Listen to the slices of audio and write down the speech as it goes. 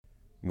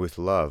With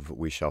love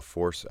we shall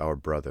force our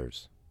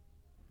brothers.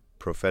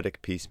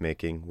 Prophetic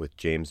Peacemaking with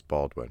James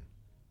Baldwin.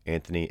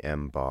 Anthony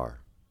M.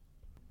 Barr.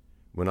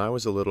 When I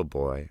was a little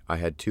boy, I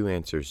had two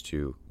answers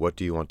to, "What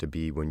do you want to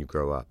be when you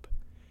grow up?"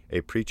 A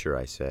preacher,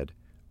 I said,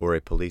 or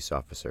a police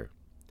officer.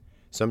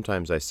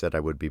 Sometimes I said I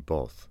would be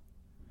both.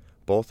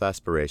 Both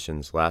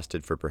aspirations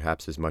lasted for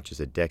perhaps as much as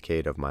a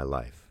decade of my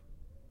life.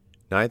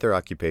 Neither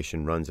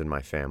occupation runs in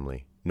my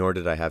family, nor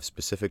did I have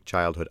specific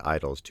childhood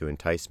idols to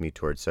entice me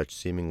toward such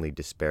seemingly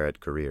disparate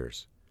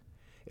careers.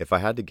 If I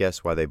had to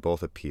guess why they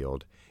both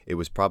appealed, it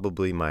was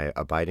probably my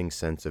abiding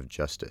sense of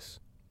justice.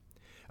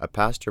 A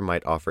pastor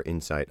might offer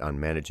insight on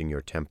managing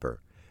your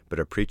temper, but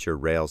a preacher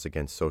rails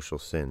against social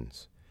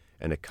sins.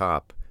 And a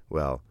cop,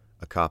 well,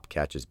 a cop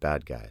catches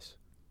bad guys.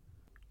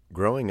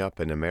 Growing up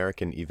an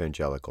American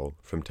evangelical,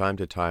 from time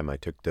to time I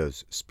took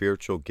those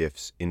spiritual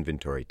gifts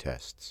inventory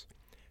tests,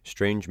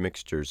 strange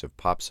mixtures of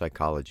pop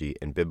psychology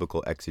and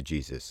biblical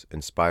exegesis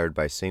inspired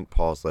by St.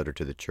 Paul's letter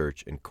to the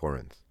church in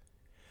Corinth.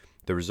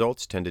 The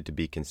results tended to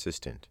be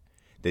consistent.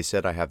 They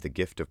said I have the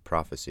gift of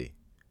prophecy.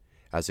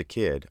 As a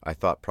kid, I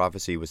thought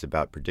prophecy was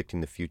about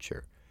predicting the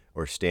future,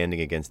 or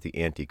standing against the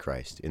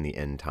Antichrist in the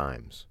end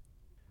times.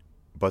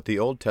 But the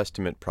Old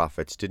Testament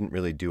prophets didn't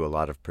really do a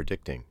lot of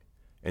predicting.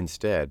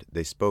 Instead,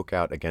 they spoke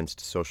out against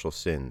social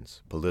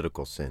sins,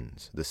 political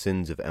sins, the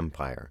sins of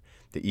empire,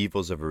 the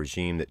evils of a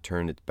regime that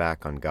turned its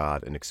back on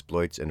God and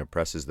exploits and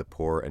oppresses the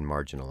poor and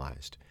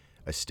marginalized,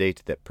 a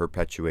state that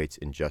perpetuates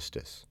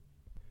injustice.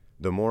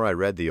 The more I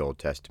read the Old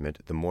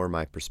Testament, the more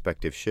my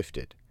perspective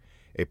shifted.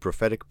 A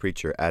prophetic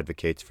preacher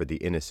advocates for the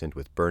innocent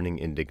with burning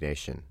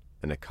indignation,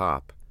 and a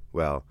cop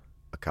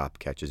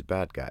catches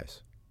bad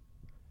guys.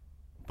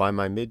 By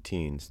my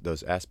mid-teens,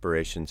 those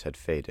aspirations had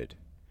faded.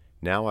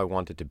 Now I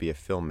wanted to be a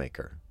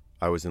filmmaker.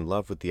 I was in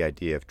love with the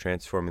idea of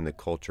transforming the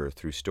culture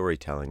through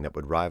storytelling that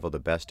would rival the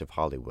best of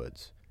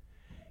Hollywood's.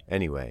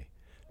 Anyway,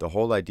 the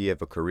whole idea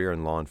of a career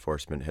in law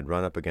enforcement had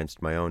run up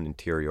against my own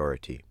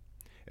interiority,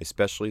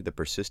 especially the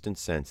persistent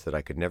sense that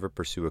I could never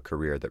pursue a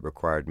career that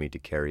required me to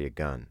carry a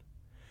gun.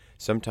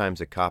 Sometimes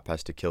a cop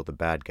has to kill the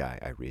bad guy,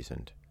 I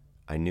reasoned.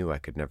 I knew I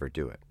could never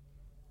do it.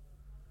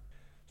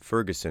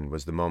 Ferguson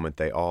was the moment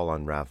they all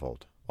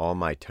unraveled, all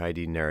my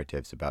tidy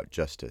narratives about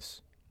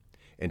justice.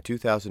 In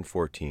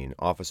 2014,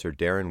 Officer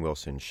Darren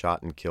Wilson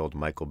shot and killed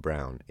Michael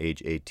Brown,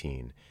 age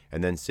 18,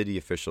 and then city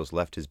officials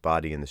left his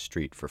body in the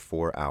street for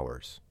 4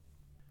 hours.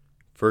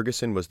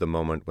 Ferguson was the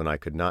moment when I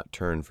could not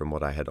turn from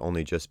what I had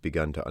only just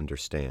begun to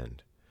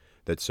understand,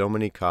 that so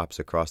many cops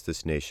across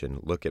this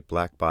nation look at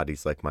black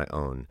bodies like my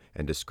own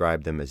and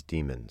describe them as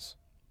demons.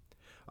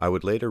 I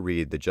would later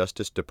read the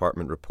Justice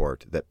Department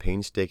report that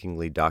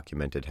painstakingly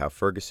documented how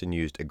Ferguson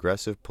used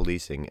aggressive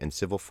policing and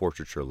civil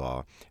forfeiture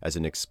law as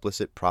an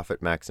explicit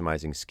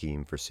profit-maximizing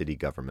scheme for city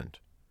government.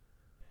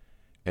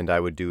 And I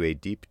would do a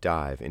deep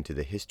dive into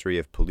the history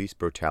of police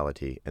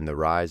brutality and the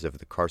rise of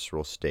the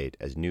carceral state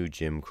as new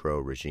Jim Crow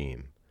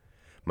regime.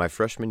 My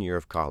freshman year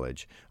of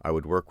college, I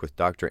would work with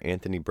Dr.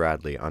 Anthony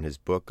Bradley on his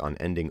book on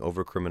ending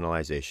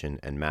overcriminalization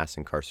and mass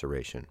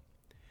incarceration.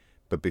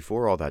 But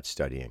before all that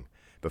studying,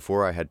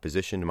 before I had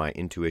positioned my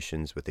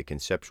intuitions with a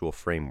conceptual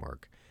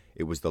framework,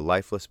 it was the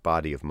lifeless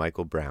body of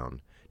Michael Brown,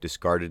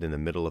 discarded in the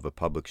middle of a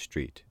public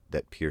street,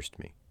 that pierced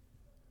me.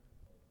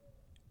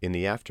 In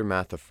the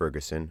aftermath of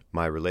Ferguson,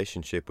 my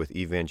relationship with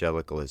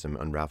evangelicalism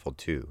unraveled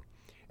too,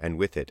 and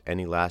with it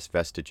any last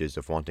vestiges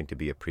of wanting to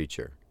be a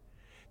preacher.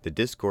 The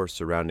discourse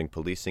surrounding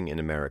policing in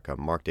America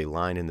marked a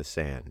line in the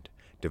sand,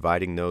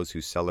 dividing those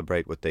who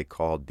celebrate what they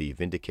called the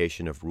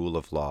vindication of rule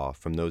of law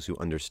from those who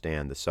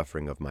understand the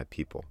suffering of my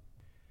people.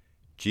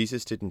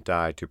 Jesus didn't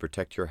die to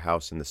protect your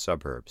house in the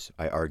suburbs,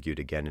 I argued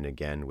again and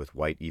again with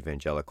white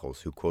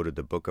evangelicals who quoted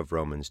the book of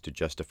Romans to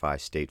justify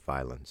state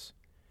violence.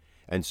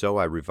 And so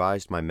I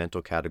revised my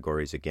mental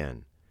categories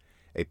again.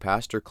 A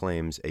pastor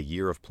claims a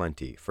year of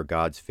plenty for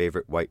God's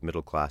favorite white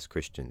middle-class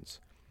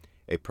Christians.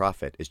 A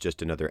prophet is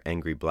just another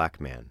angry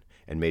black man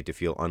and made to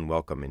feel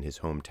unwelcome in his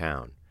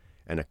hometown.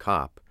 And a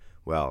cop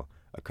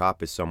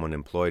is someone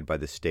employed by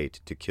the state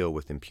to kill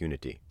with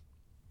impunity.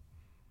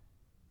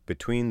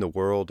 Between the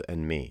World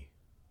and Me.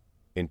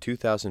 In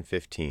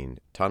 2015,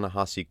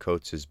 Ta-Nehisi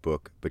Coates'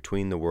 book,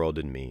 Between the World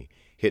and Me,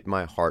 hit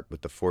my heart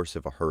with the force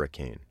of a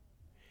hurricane.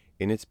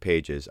 In its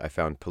pages, I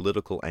found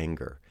political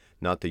anger,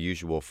 not the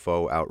usual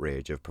faux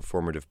outrage of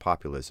performative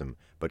populism,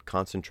 but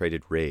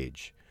concentrated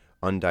rage,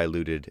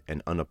 undiluted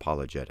and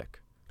unapologetic.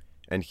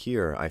 And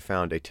here I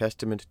found a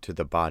testament to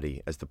the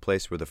body as the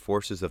place where the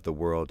forces of the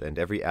world and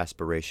every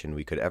aspiration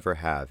we could ever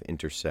have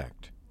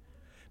intersect.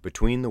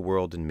 Between the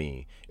World and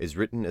Me is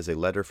written as a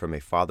letter from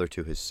a father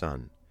to his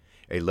son,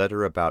 a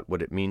letter about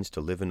what it means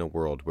to live in a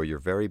world where your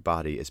very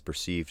body is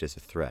perceived as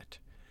a threat,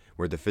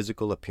 where the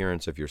physical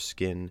appearance of your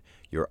skin,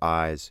 your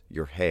eyes,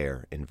 your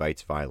hair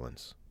invites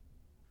violence.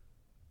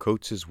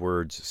 Coates's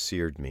words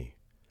seared me,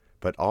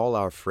 but all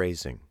our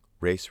phrasing,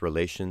 race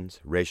relations,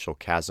 racial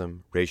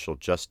chasm, racial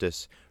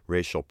justice,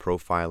 racial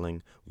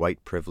profiling,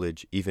 white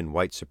privilege, even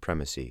white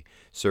supremacy,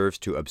 serves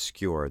to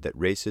obscure that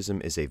racism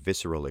is a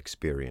visceral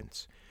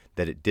experience,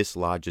 that it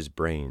dislodges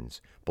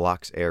brains,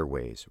 blocks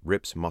airways,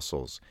 rips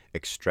muscles,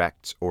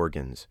 extracts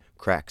organs,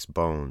 cracks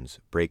bones,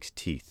 breaks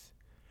teeth.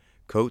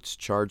 Coates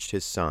charged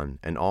his son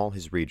and all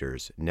his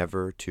readers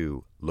never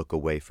to look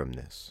away from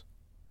this.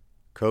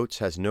 Coates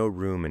has no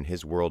room in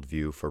his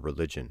worldview for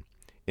religion,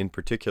 in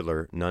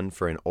particular none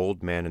for an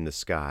old man in the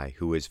sky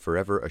who is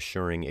forever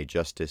assuring a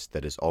justice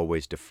that is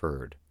always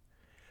deferred.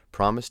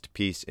 Promised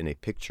peace in a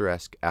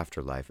picturesque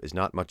afterlife is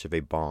not much of a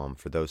balm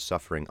for those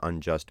suffering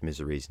unjust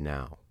miseries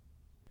now.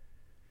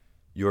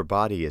 Your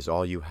body is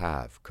all you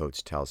have,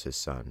 Coates tells his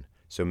son,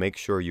 so make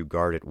sure you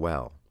guard it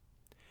well.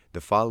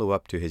 The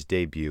follow-up to his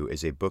debut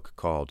is a book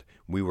called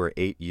We Were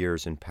 8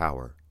 Years in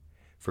Power.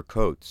 For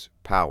Coates,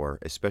 power,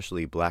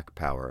 especially black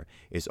power,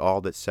 is all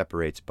that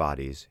separates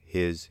bodies,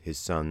 his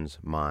son's,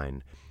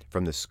 mine,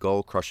 from the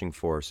skull-crushing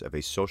force of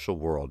a social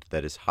world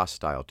that is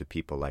hostile to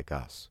people like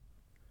us.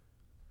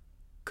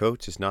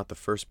 Coates is not the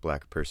first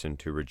black person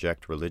to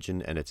reject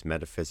religion and its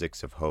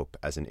metaphysics of hope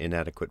as an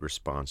inadequate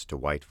response to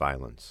white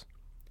violence.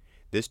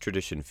 This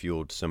tradition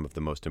fueled some of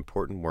the most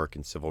important work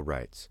in civil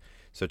rights,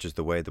 such as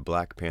the way the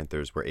Black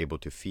Panthers were able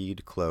to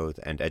feed, clothe,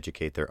 and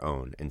educate their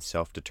own in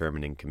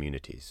self-determining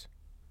communities.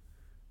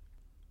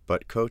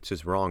 But Coates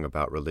is wrong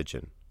about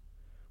religion.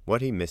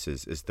 What he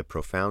misses is the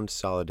profound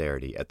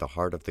solidarity at the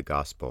heart of the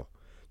gospel,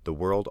 the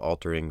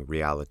world-altering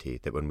reality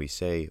that when we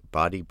say,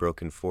 body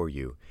broken for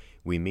you,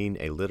 we mean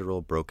a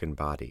literal broken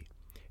body,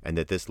 and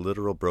that this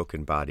literal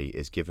broken body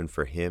is given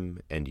for him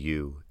and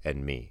you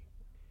and me.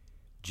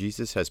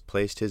 Jesus has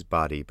placed his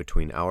body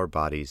between our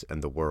bodies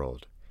and the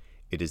world.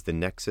 It is the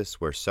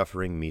nexus where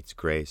suffering meets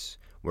grace,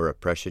 where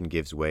oppression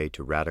gives way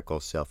to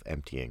radical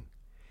self-emptying.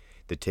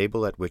 The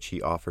table at which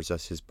he offers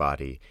us his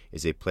body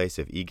is a place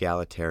of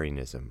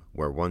egalitarianism,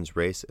 where one's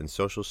race and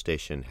social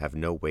station have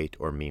no weight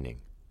or meaning.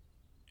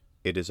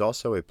 It is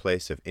also a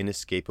place of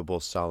inescapable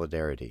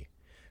solidarity,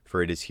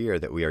 for it is here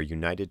that we are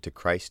united to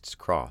Christ's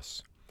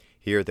cross,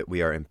 here that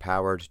we are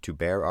empowered to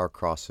bear our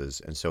crosses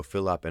and so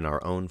fill up in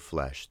our own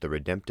flesh the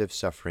redemptive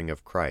suffering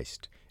of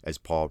Christ, as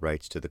Paul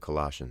writes to the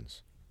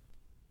Colossians.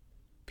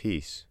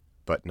 Peace,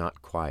 but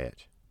not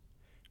quiet.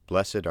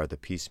 Blessed are the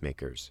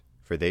peacemakers,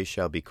 for they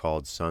shall be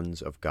called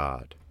sons of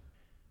God.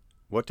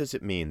 What does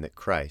it mean that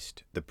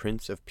Christ, the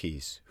Prince of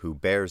Peace, who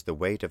bears the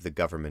weight of the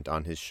government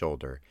on his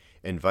shoulder,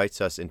 invites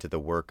us into the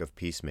work of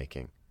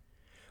peacemaking?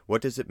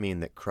 What does it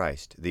mean that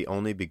Christ, the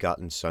only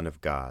begotten Son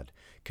of God,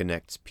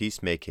 connects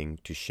peacemaking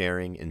to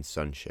sharing in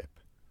sonship?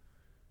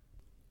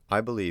 I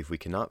believe we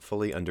cannot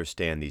fully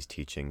understand these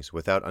teachings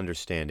without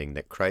understanding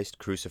that Christ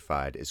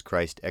crucified is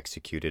Christ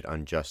executed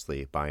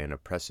unjustly by an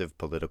oppressive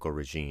political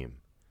regime.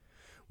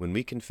 When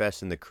we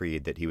confess in the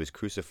Creed that he was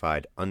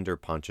crucified under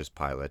Pontius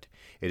Pilate,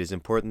 it is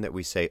important that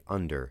we say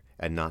under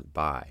and not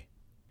by.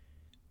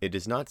 It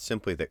is not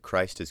simply that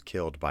Christ is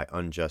killed by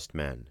unjust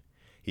men.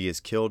 He is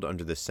killed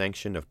under the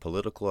sanction of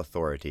political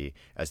authority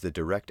as the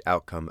direct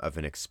outcome of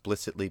an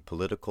explicitly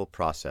political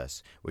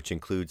process which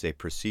includes a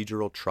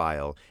procedural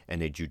trial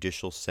and a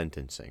judicial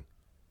sentencing.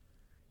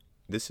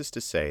 This is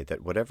to say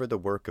that whatever the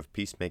work of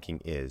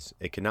peacemaking is,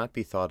 it cannot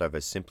be thought of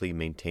as simply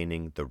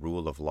maintaining the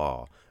rule of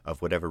law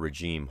of whatever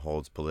regime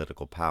holds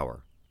political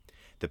power.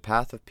 The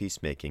path of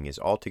peacemaking is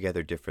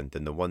altogether different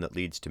than the one that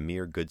leads to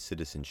mere good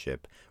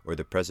citizenship or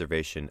the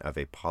preservation of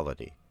a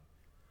polity.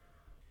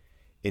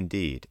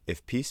 Indeed,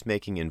 if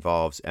peacemaking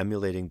involves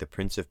emulating the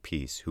Prince of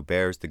Peace who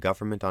bears the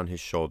government on his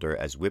shoulder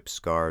as whip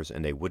scars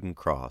and a wooden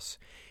cross,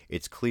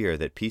 it's clear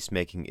that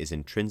peacemaking is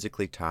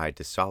intrinsically tied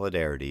to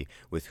solidarity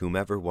with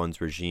whomever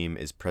one's regime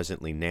is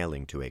presently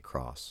nailing to a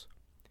cross.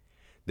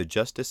 The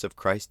justice of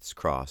Christ's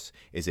cross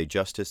is a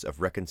justice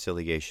of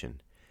reconciliation,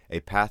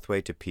 a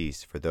pathway to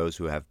peace for those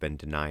who have been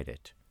denied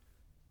it.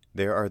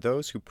 There are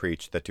those who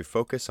preach that to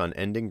focus on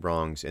ending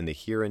wrongs in the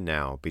here and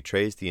now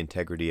betrays the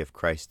integrity of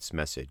Christ's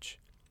message.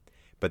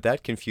 But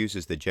that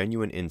confuses the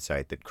genuine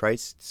insight that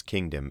Christ's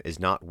kingdom is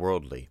not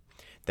worldly,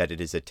 that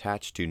it is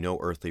attached to no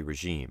earthly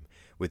regime,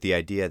 with the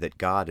idea that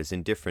God is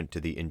indifferent to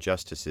the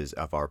injustices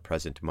of our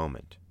present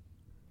moment.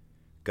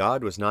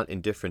 God was not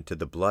indifferent to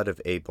the blood of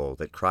Abel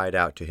that cried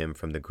out to him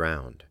from the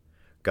ground.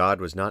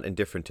 God was not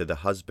indifferent to the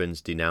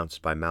husbands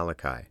denounced by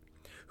Malachi,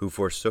 who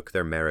forsook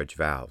their marriage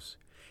vows.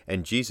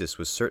 And Jesus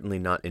was certainly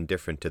not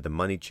indifferent to the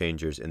money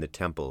changers in the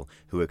temple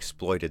who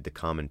exploited the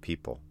common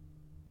people.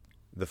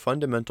 The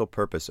fundamental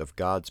purpose of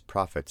God's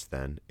prophets,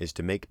 then, is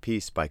to make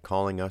peace by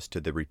calling us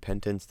to the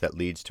repentance that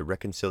leads to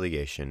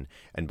reconciliation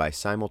and by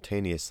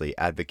simultaneously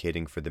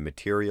advocating for the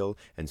material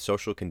and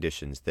social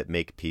conditions that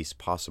make peace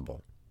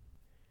possible.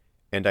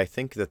 And I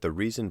think that the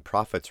reason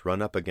prophets run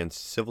up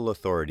against civil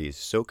authorities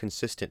so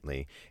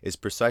consistently is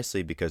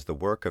precisely because the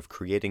work of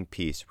creating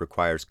peace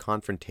requires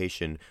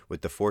confrontation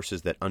with the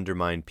forces that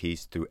undermine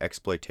peace through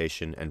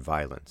exploitation and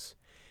violence.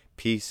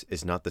 Peace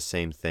is not the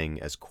same thing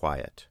as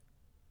quiet.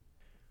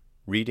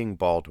 Reading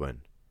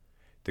Baldwin.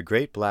 The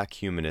great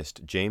black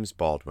humanist James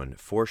Baldwin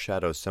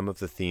foreshadows some of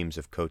the themes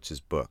of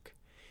Coates's book.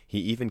 He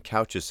even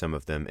couches some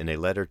of them in a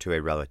letter to a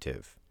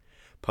relative.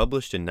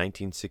 Published in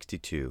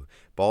 1962,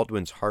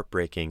 Baldwin's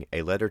heartbreaking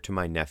A Letter to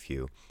My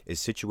Nephew is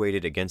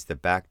situated against the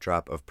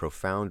backdrop of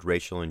profound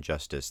racial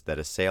injustice that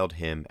assailed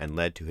him and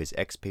led to his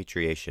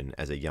expatriation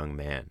as a young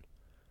man.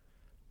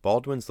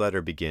 Baldwin's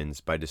letter begins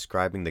by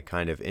describing the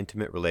kind of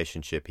intimate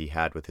relationship he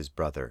had with his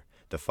brother,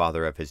 the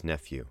father of his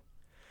nephew.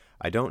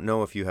 I don't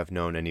know if you have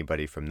known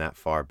anybody from that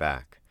far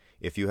back,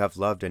 if you have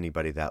loved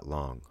anybody that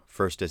long,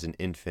 first as an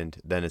infant,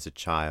 then as a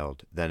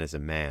child, then as a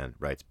man,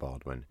 writes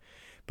Baldwin.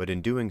 But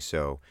in doing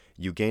so,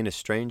 you gain a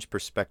strange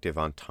perspective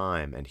on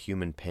time and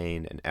human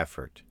pain and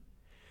effort.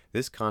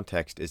 This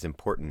context is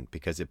important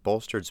because it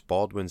bolsters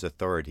Baldwin's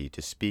authority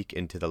to speak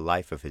into the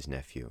life of his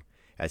nephew.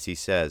 As he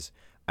says,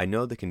 "I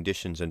know the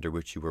conditions under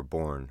which you were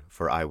born,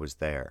 for I was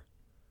there."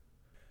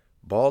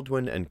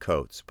 Baldwin and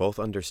Coates both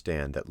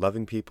understand that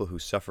loving people who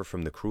suffer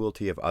from the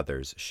cruelty of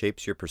others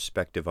shapes your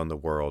perspective on the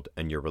world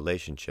and your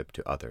relationship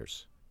to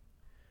others.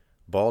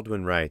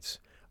 Baldwin writes,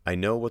 "I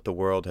know what the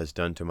world has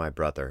done to my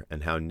brother,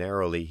 and how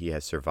narrowly he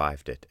has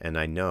survived it, and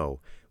I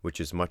know,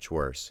 which is much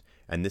worse,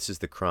 and this is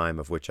the crime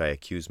of which I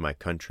accuse my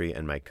country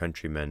and my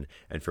countrymen,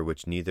 and for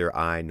which neither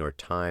I nor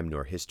time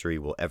nor history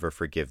will ever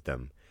forgive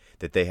them,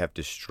 that they have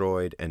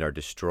destroyed and are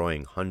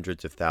destroying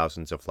hundreds of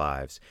thousands of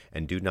lives,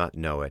 and do not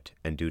know it,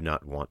 and do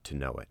not want to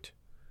know it."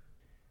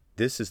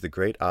 This is the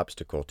great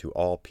obstacle to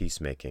all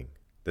peacemaking,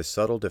 the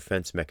subtle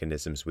defense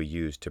mechanisms we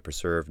use to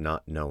preserve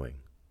not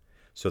knowing.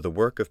 So the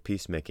work of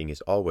peacemaking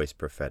is always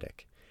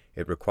prophetic.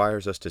 It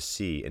requires us to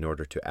see in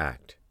order to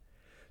act.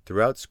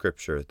 Throughout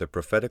Scripture, the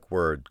prophetic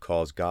word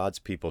calls God's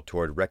people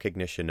toward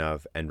recognition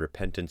of and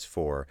repentance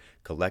for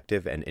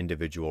collective and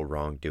individual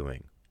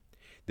wrongdoing.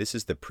 This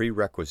is the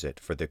prerequisite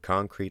for the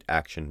concrete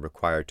action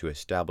required to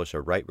establish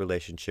a right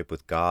relationship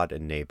with God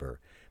and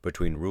neighbor,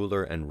 between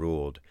ruler and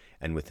ruled,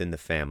 and within the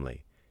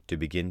family, to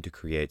begin to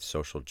create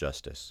social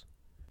justice.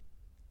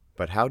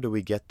 But how do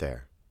we get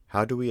there?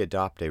 How do we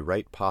adopt a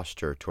right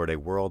posture toward a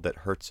world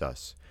that hurts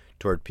us,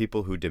 toward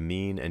people who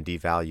demean and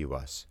devalue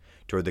us,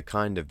 toward the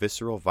kind of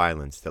visceral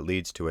violence that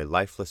leads to a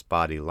lifeless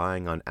body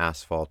lying on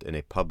asphalt in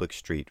a public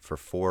street for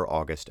 4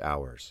 August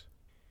hours?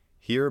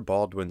 Here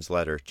Baldwin's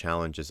letter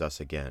challenges us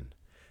again.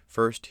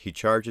 First, he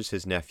charges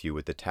his nephew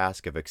with the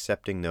task of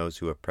accepting those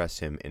who oppress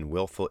him in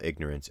willful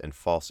ignorance and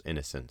false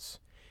innocence.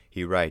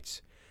 He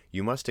writes,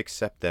 "You must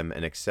accept them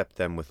and accept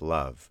them with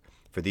love,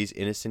 for these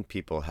innocent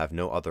people have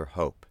no other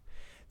hope.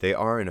 They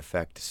are, in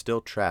effect,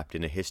 still trapped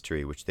in a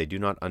history which they do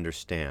not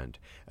understand,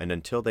 and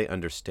until they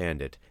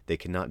understand it, they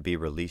cannot be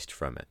released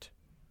from it."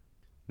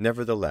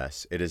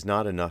 Nevertheless, it is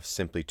not enough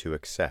simply to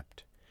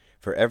accept.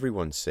 For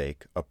everyone's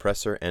sake,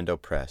 oppressor and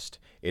oppressed,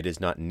 it is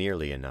not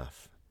nearly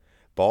enough.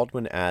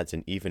 Baldwin adds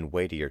an even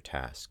weightier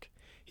task.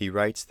 He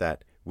writes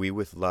that we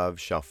with love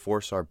shall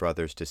force our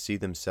brothers to see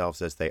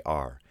themselves as they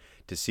are,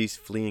 to cease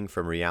fleeing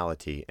from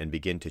reality and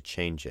begin to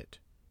change it.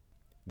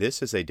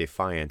 This is a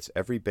defiance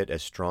every bit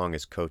as strong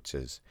as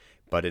Coates's,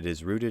 but it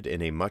is rooted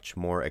in a much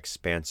more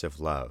expansive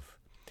love.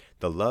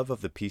 The love of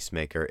the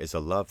peacemaker is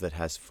a love that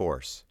has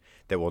force,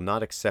 that will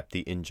not accept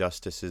the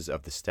injustices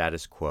of the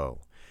status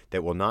quo,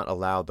 that will not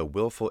allow the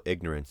willful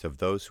ignorance of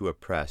those who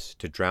oppress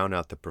to drown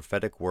out the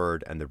prophetic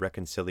word and the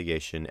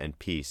reconciliation and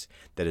peace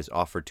that is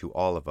offered to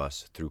all of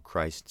us through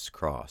Christ's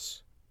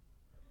cross.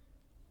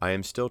 I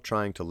am still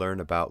trying to learn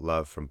about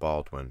love from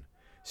Baldwin,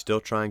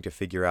 still trying to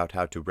figure out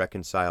how to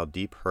reconcile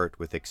deep hurt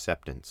with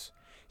acceptance,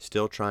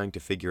 still trying to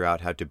figure out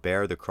how to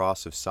bear the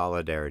cross of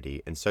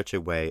solidarity in such a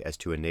way as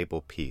to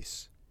enable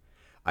peace.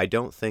 I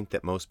don't think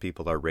that most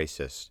people are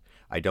racist,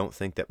 I don't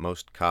think that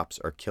most cops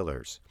are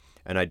killers,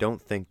 and I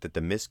don't think that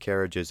the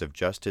miscarriages of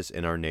justice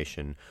in our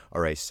nation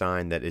are a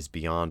sign that is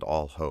beyond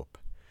all hope.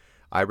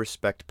 I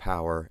respect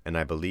power and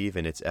I believe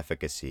in its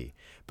efficacy,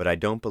 but I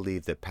don't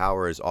believe that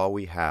power is all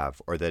we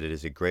have or that it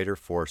is a greater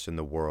force in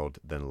the world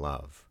than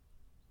love.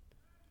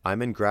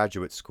 I'm in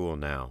graduate school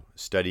now,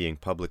 studying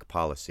public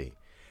policy.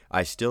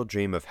 I still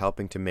dream of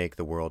helping to make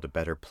the world a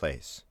better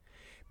place.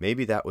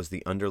 Maybe that was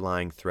the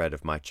underlying thread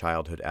of my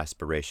childhood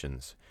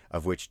aspirations,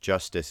 of which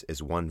justice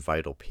is one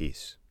vital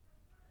piece.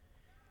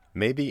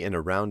 Maybe in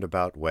a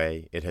roundabout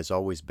way it has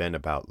always been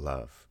about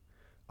love.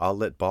 I'll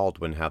let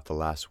Baldwin have the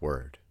last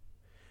word.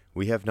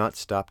 We have not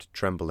stopped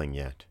trembling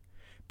yet,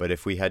 but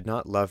if we had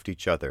not loved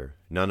each other,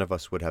 none of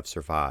us would have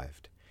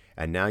survived.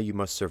 And now you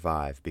must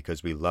survive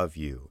because we love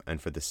you and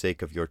for the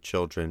sake of your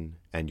children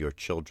and your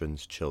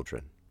children's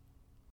children.